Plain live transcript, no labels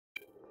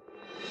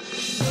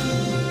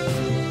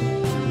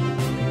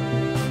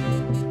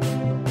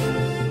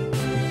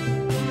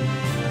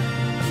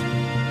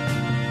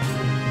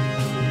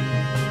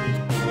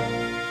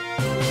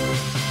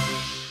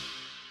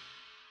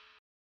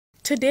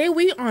Today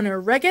we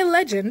honor reggae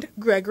legend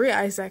Gregory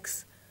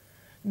Isaacs.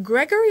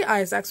 Gregory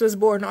Isaacs was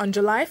born on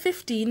July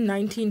 15,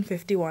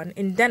 1951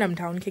 in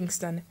Denhamtown,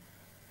 Kingston.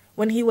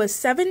 When he was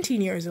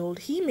 17 years old,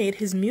 he made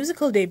his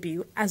musical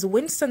debut as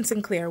Winston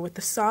Sinclair with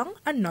the song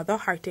Another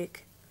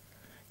Heartache.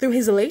 Through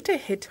his later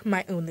hit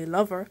My Only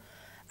Lover,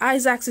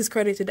 Isaacs is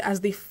credited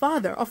as the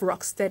father of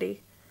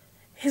rocksteady.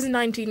 His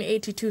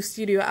 1982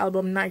 studio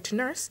album Night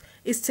Nurse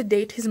is to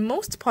date his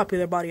most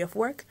popular body of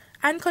work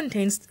and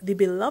contains the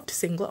beloved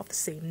single of the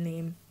same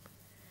name.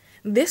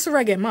 This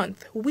Reggae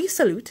Month, we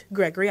salute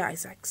Gregory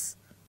Isaacs.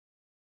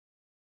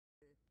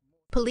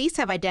 Police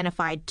have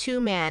identified 2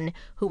 men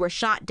who were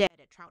shot dead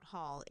at Trout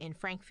Hall in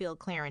Frankfield,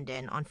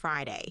 Clarendon on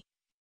Friday.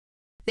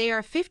 They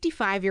are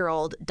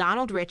 55-year-old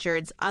Donald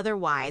Richards,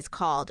 otherwise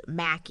called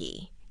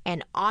Mackie,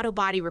 an auto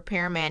body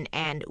repairman,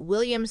 and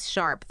Williams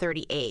Sharp,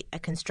 38, a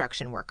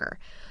construction worker.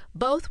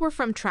 Both were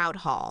from Trout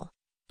Hall.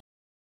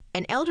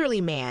 An elderly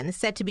man,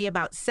 said to be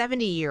about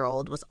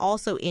 70-year-old, was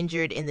also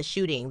injured in the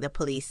shooting, the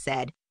police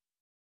said.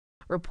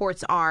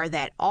 Reports are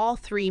that all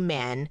 3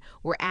 men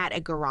were at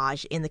a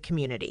garage in the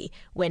community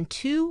when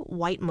 2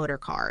 white motor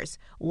cars,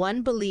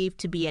 one believed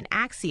to be an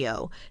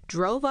Axio,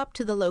 drove up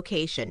to the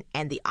location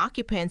and the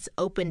occupants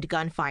opened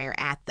gunfire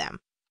at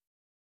them.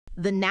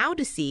 The now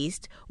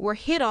deceased were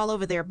hit all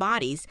over their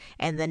bodies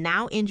and the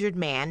now injured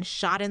man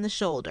shot in the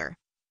shoulder.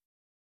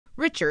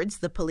 Richards,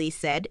 the police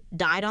said,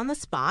 died on the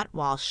spot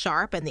while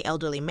Sharp and the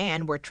elderly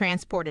man were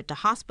transported to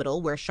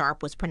hospital where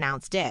Sharp was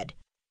pronounced dead.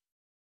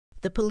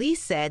 The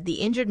police said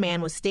the injured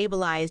man was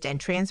stabilized and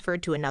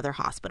transferred to another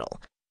hospital.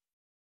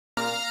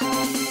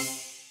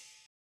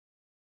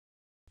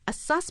 A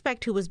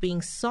suspect who was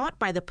being sought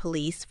by the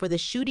police for the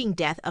shooting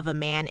death of a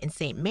man in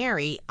St.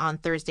 Mary on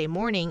Thursday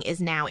morning is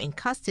now in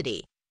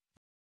custody.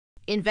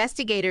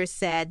 Investigators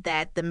said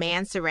that the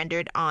man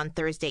surrendered on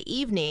Thursday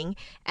evening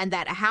and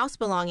that a house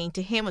belonging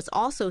to him was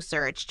also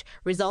searched,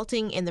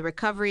 resulting in the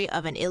recovery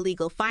of an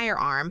illegal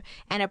firearm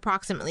and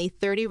approximately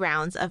 30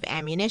 rounds of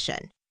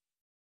ammunition.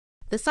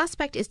 The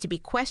suspect is to be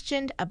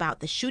questioned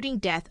about the shooting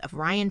death of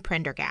Ryan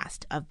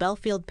Prendergast of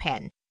Belfield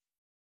Penn.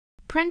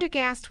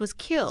 Prendergast was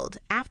killed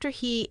after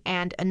he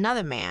and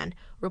another man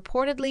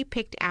reportedly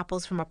picked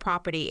apples from a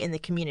property in the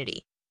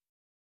community.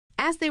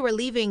 As they were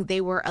leaving, they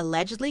were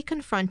allegedly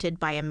confronted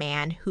by a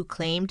man who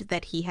claimed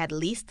that he had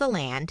leased the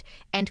land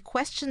and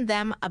questioned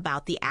them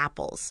about the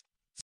apples.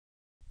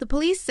 The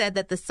police said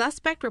that the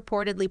suspect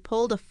reportedly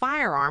pulled a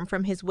firearm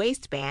from his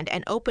waistband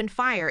and opened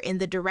fire in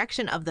the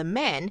direction of the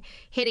men,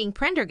 hitting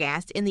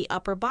Prendergast in the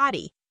upper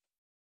body.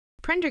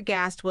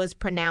 Prendergast was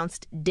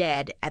pronounced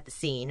dead at the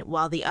scene,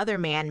 while the other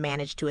man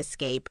managed to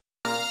escape.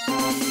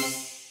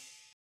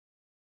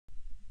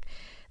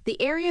 The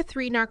Area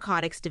 3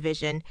 Narcotics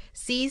Division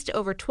seized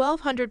over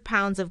 1,200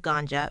 pounds of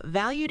ganja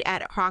valued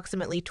at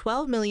approximately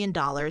 $12 million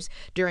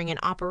during an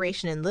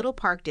operation in Little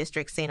Park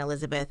District, St.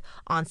 Elizabeth,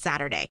 on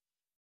Saturday.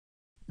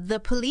 The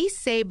police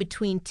say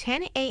between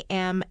 10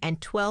 a.m.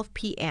 and 12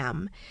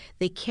 p.m.,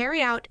 they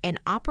carried out an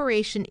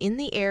operation in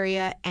the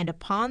area, and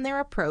upon their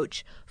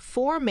approach,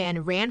 4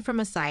 men ran from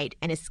a site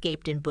and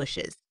escaped in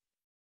bushes.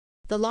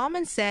 The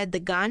lawman said the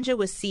ganja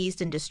was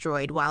seized and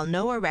destroyed while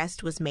no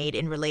arrest was made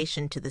in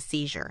relation to the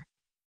seizure.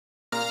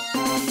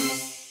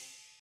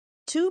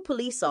 2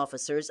 police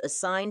officers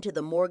assigned to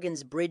the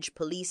Morgan's Bridge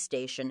Police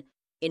Station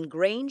in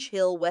Grange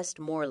Hill,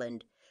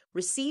 Westmoreland,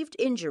 received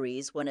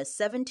injuries when a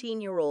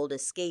 17-year-old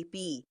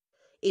escapee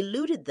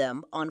eluded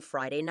them on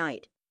Friday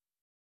night.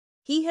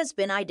 He has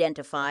been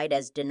identified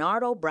as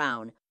Denardo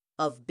Brown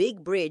of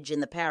Big Bridge in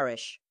the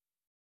parish.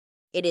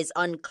 It is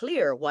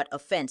unclear what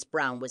offense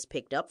Brown was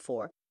picked up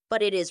for,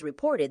 but it is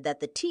reported that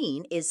the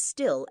teen is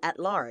still at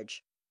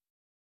large.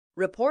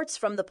 Reports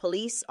from the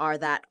police are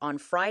that on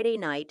Friday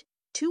night,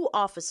 2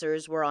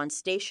 officers were on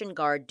station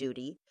guard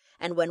duty,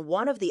 and when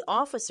one of the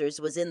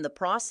officers was in the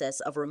process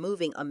of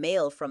removing a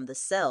male from the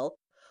cell,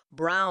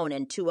 Brown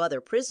and 2 other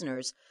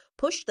prisoners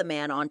pushed the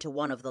man onto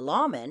one of the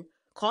lawmen,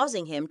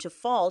 causing him to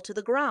fall to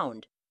the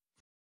ground.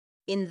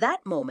 In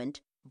that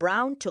moment,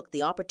 Brown took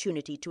the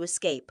opportunity to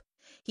escape.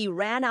 He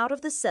ran out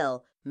of the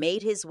cell,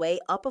 made his way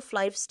up a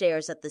flight of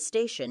stairs at the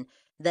station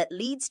that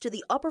leads to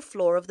the upper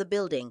floor of the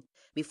building,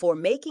 before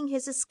making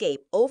his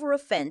escape over a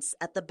fence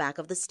at the back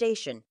of the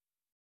station.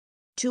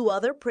 2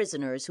 other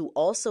prisoners who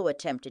also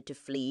attempted to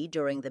flee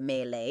during the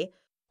melee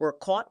were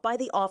caught by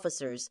the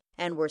officers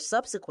and were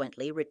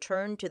subsequently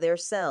returned to their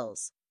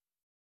cells.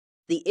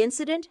 The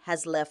incident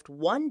has left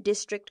 1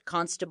 district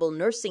constable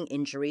nursing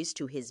injuries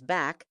to his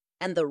back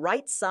and the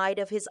right side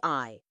of his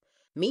eye.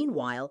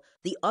 Meanwhile,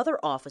 the other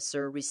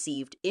officer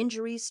received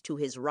injuries to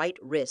his right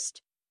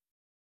wrist.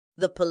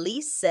 The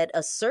police said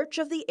a search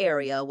of the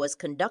area was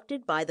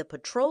conducted by the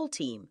patrol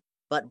team,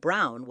 but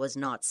Brown was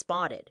not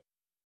spotted.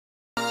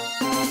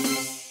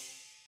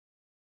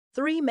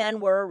 3 men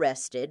were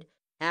arrested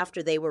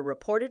after they were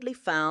reportedly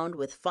found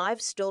with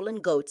 5 stolen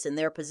goats in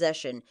their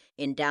possession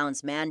in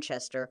Downs,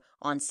 Manchester,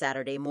 on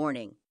Saturday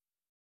morning.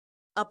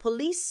 A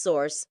police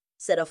source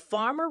said a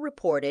farmer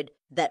reported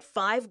that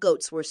 5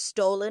 goats were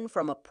stolen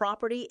from a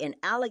property in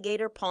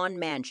Alligator Pond,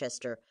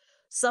 Manchester,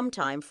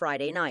 sometime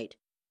Friday night.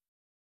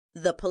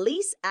 The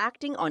police,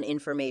 acting on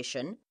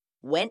information,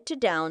 went to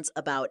Downs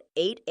about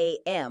 8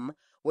 a.m.,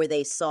 where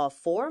they saw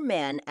 4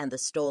 men and the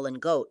stolen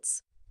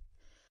goats.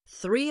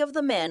 3 of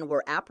the men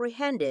were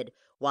apprehended,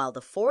 while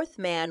the 4th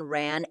man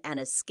ran and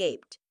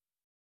escaped.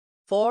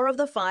 4 of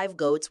the 5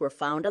 goats were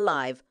found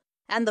alive,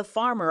 and the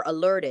farmer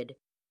alerted.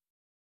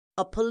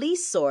 A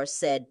police source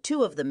said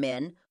 2 of the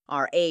men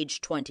are age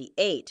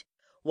 28,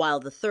 while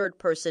the 3rd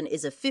person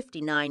is a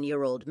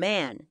 59-year-old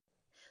man.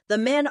 The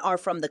men are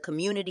from the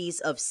communities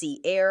of Sea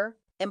Air,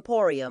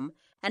 Emporium,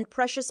 and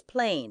Precious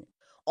Plain,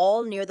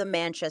 all near the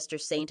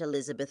Manchester-St.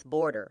 Elizabeth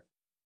border.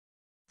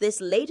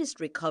 This latest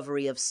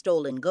recovery of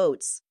stolen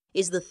goats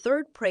is the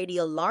 3rd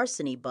pradial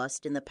larceny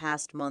bust in the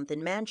past month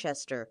in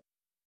Manchester.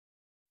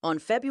 On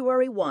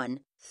February 1,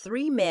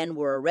 3 men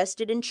were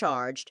arrested and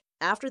charged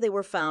after they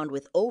were found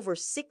with over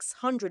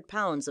 600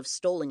 pounds of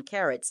stolen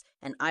carrots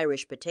and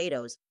Irish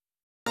potatoes.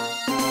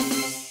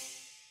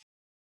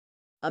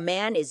 A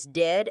man is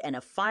dead and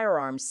a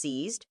firearm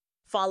seized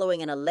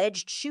following an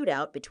alleged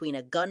shootout between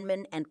a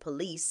gunman and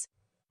police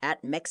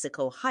at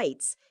Mexico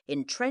Heights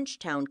in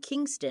Trenchtown,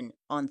 Kingston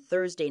on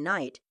Thursday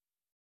night.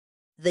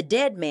 The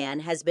dead man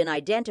has been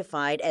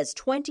identified as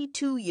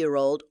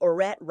 22-year-old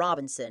Orette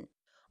Robinson,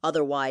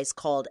 otherwise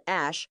called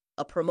Ash,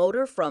 a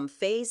promoter from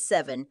Phase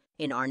 7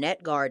 in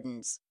Arnett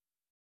Gardens.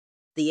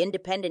 The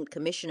Independent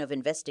Commission of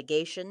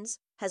Investigations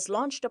has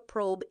launched a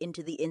probe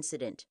into the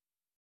incident.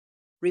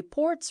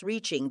 Reports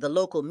reaching the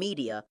local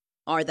media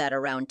are that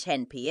around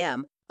 10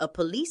 p.m., a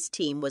police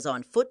team was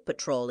on foot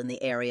patrol in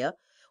the area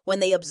when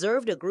they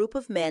observed a group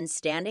of men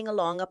standing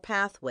along a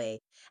pathway,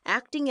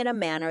 acting in a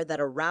manner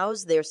that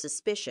aroused their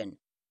suspicion.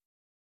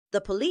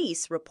 The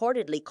police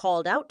reportedly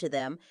called out to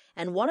them,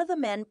 and one of the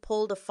men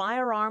pulled a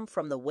firearm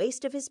from the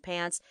waist of his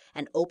pants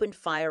and opened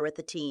fire at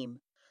the team.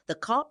 The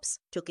cops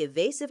took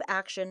evasive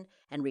action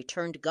and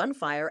returned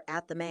gunfire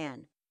at the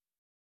man.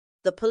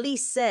 The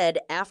police said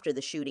after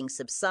the shooting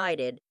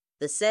subsided,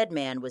 the said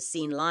man was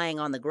seen lying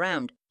on the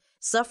ground,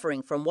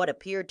 suffering from what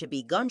appeared to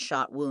be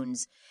gunshot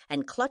wounds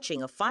and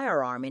clutching a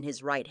firearm in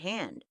his right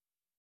hand.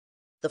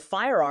 The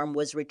firearm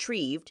was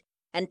retrieved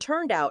and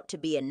turned out to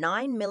be a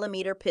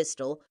 9mm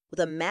pistol with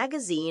a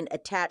magazine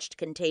attached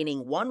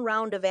containing 1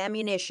 round of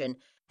ammunition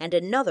and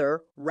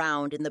another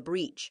round in the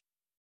breech.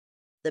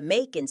 The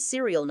make and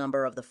serial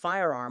number of the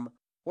firearm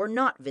were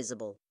not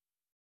visible.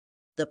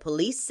 The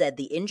police said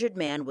the injured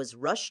man was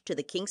rushed to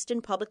the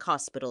Kingston Public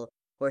Hospital,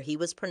 where he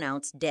was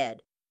pronounced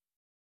dead.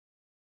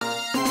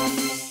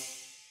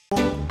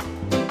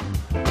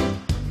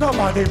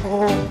 Nobody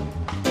move.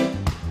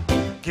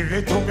 Give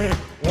it to me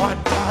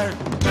 1 time.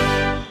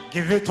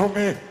 Give it to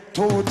me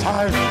 2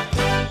 times.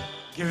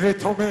 Give it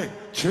to me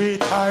 3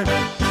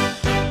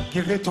 times.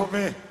 Give it to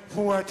me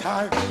 4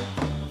 times.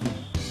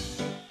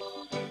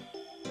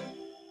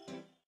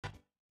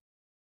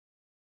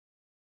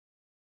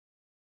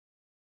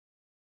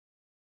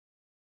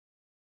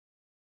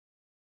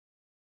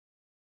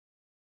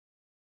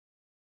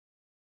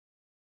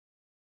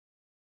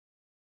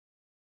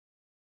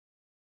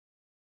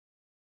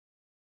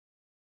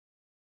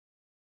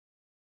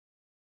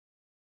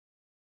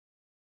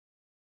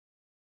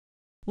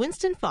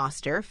 Winston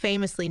Foster,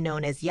 famously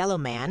known as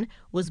Yellowman,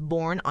 was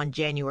born on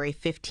January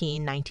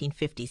 15,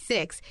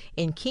 1956,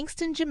 in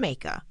Kingston,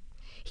 Jamaica.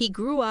 He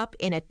grew up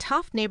in a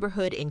tough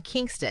neighborhood in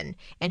Kingston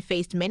and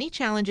faced many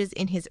challenges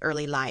in his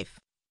early life.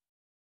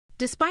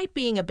 Despite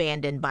being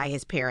abandoned by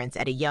his parents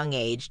at a young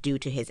age due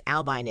to his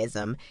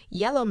albinism,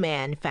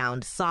 Yellowman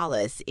found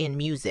solace in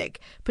music,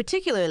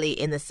 particularly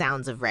in the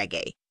sounds of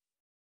reggae.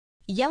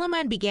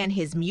 Yellowman began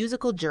his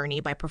musical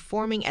journey by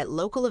performing at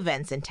local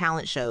events and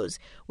talent shows,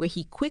 where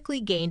he quickly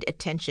gained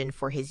attention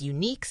for his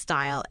unique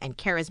style and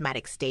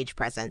charismatic stage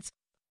presence.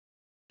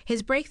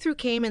 His breakthrough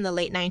came in the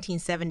late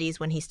 1970s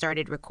when he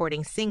started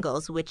recording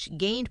singles, which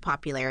gained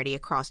popularity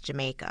across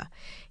Jamaica.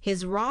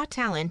 His raw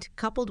talent,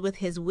 coupled with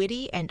his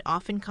witty and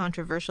often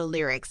controversial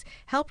lyrics,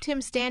 helped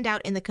him stand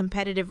out in the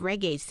competitive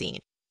reggae scene.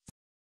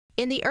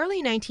 In the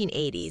early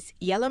 1980s,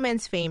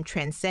 Yellowman's fame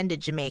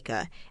transcended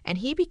Jamaica, and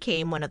he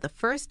became one of the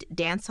first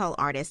dancehall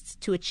artists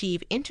to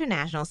achieve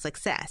international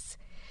success.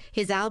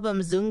 His album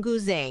Zungu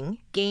Zeng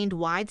gained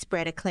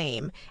widespread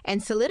acclaim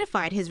and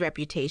solidified his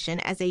reputation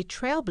as a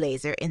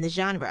trailblazer in the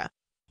genre.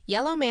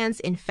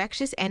 Yellowman's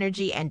infectious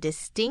energy and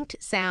distinct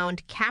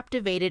sound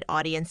captivated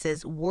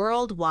audiences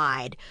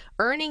worldwide,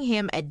 earning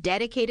him a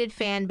dedicated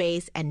fan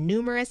base and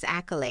numerous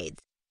accolades.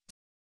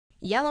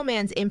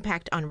 Yellowman's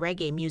impact on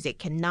reggae music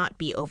cannot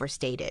be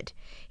overstated.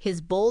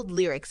 His bold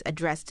lyrics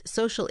addressed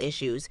social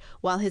issues,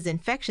 while his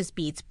infectious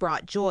beats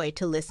brought joy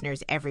to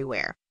listeners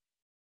everywhere.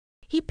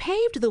 He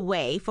paved the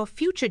way for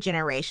future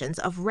generations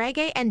of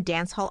reggae and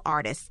dancehall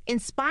artists,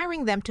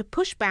 inspiring them to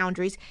push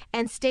boundaries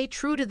and stay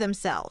true to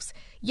themselves.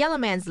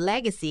 Yellowman's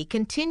legacy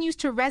continues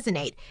to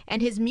resonate,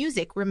 and his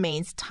music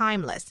remains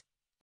timeless.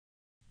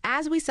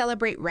 As we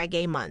celebrate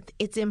Reggae Month,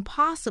 it's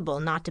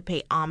impossible not to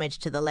pay homage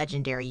to the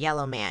legendary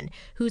Yellowman,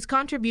 whose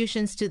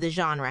contributions to the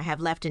genre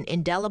have left an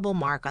indelible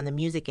mark on the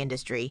music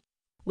industry.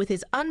 With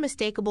his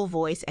unmistakable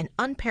voice and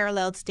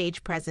unparalleled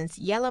stage presence,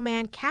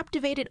 Yellowman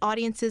captivated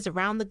audiences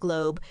around the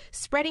globe,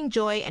 spreading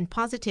joy and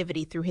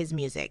positivity through his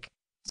music.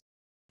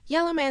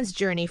 Yellowman's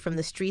journey from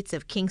the streets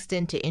of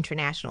Kingston to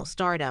international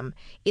stardom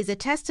is a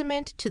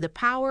testament to the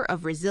power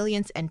of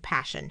resilience and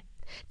passion.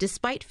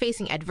 Despite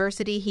facing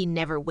adversity, he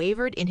never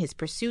wavered in his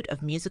pursuit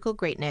of musical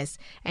greatness,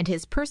 and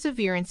his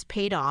perseverance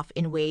paid off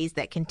in ways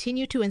that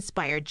continue to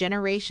inspire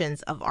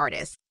generations of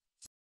artists.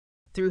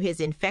 Through his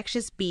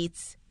infectious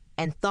beats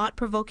and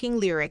thought-provoking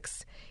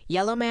lyrics,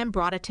 Yellowman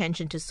brought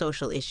attention to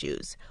social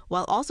issues,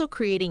 while also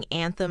creating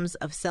anthems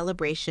of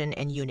celebration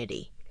and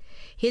unity.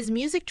 His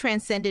music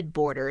transcended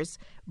borders,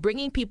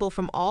 bringing people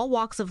from all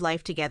walks of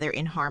life together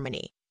in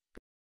harmony.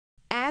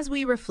 As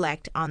we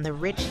reflect on the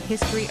rich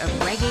history of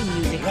reggae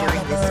music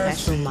during this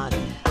special month,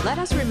 let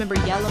us remember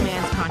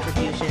Yellowman's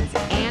contributions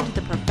and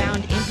the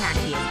profound impact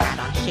he has had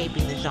on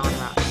shaping the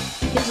genre.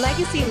 His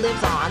legacy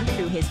lives on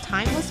through his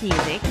timeless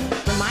music,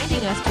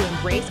 reminding us to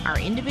embrace our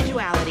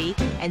individuality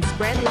and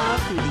spread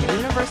love through the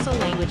universal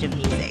language of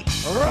music.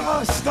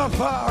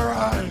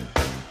 Rastafari!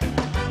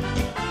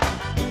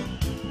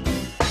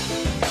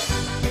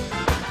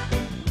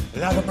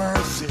 Lord of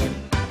mercy.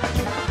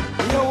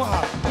 You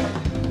are.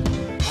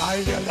 I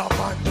yellow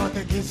man,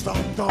 nothing is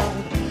down.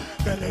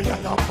 Belly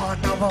yellow man,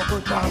 have a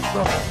good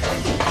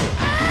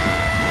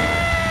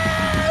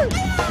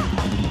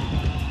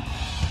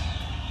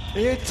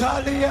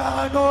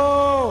Italiano!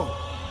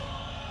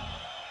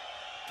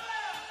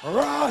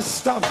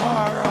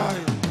 Rastafari!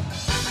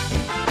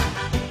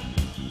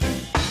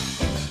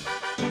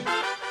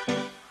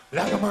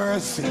 Lord of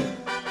mercy.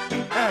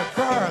 Hey,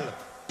 girl,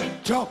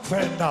 Chuck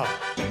Fender.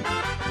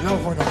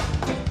 Love one up.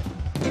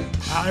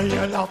 I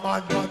yellow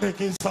man, nothing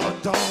is down.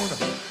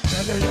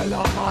 Belly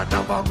yellow man,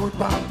 have a good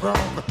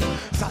background.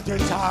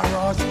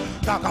 Sagittarius,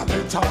 knock up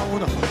the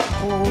town.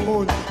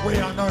 Ooh, we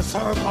on a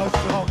circus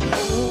now.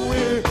 Ooh,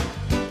 baby.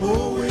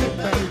 Ooh,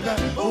 baby.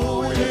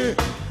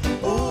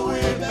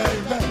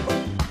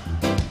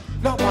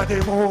 Nobody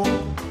move.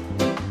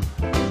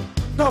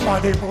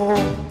 Nobody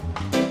move.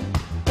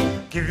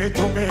 Give it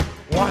to me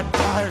one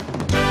time.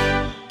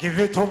 Give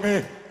it to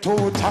me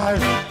 2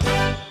 times.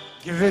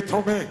 Give it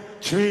to me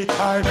 3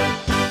 times.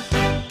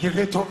 Give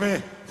it to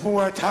me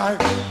 4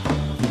 times.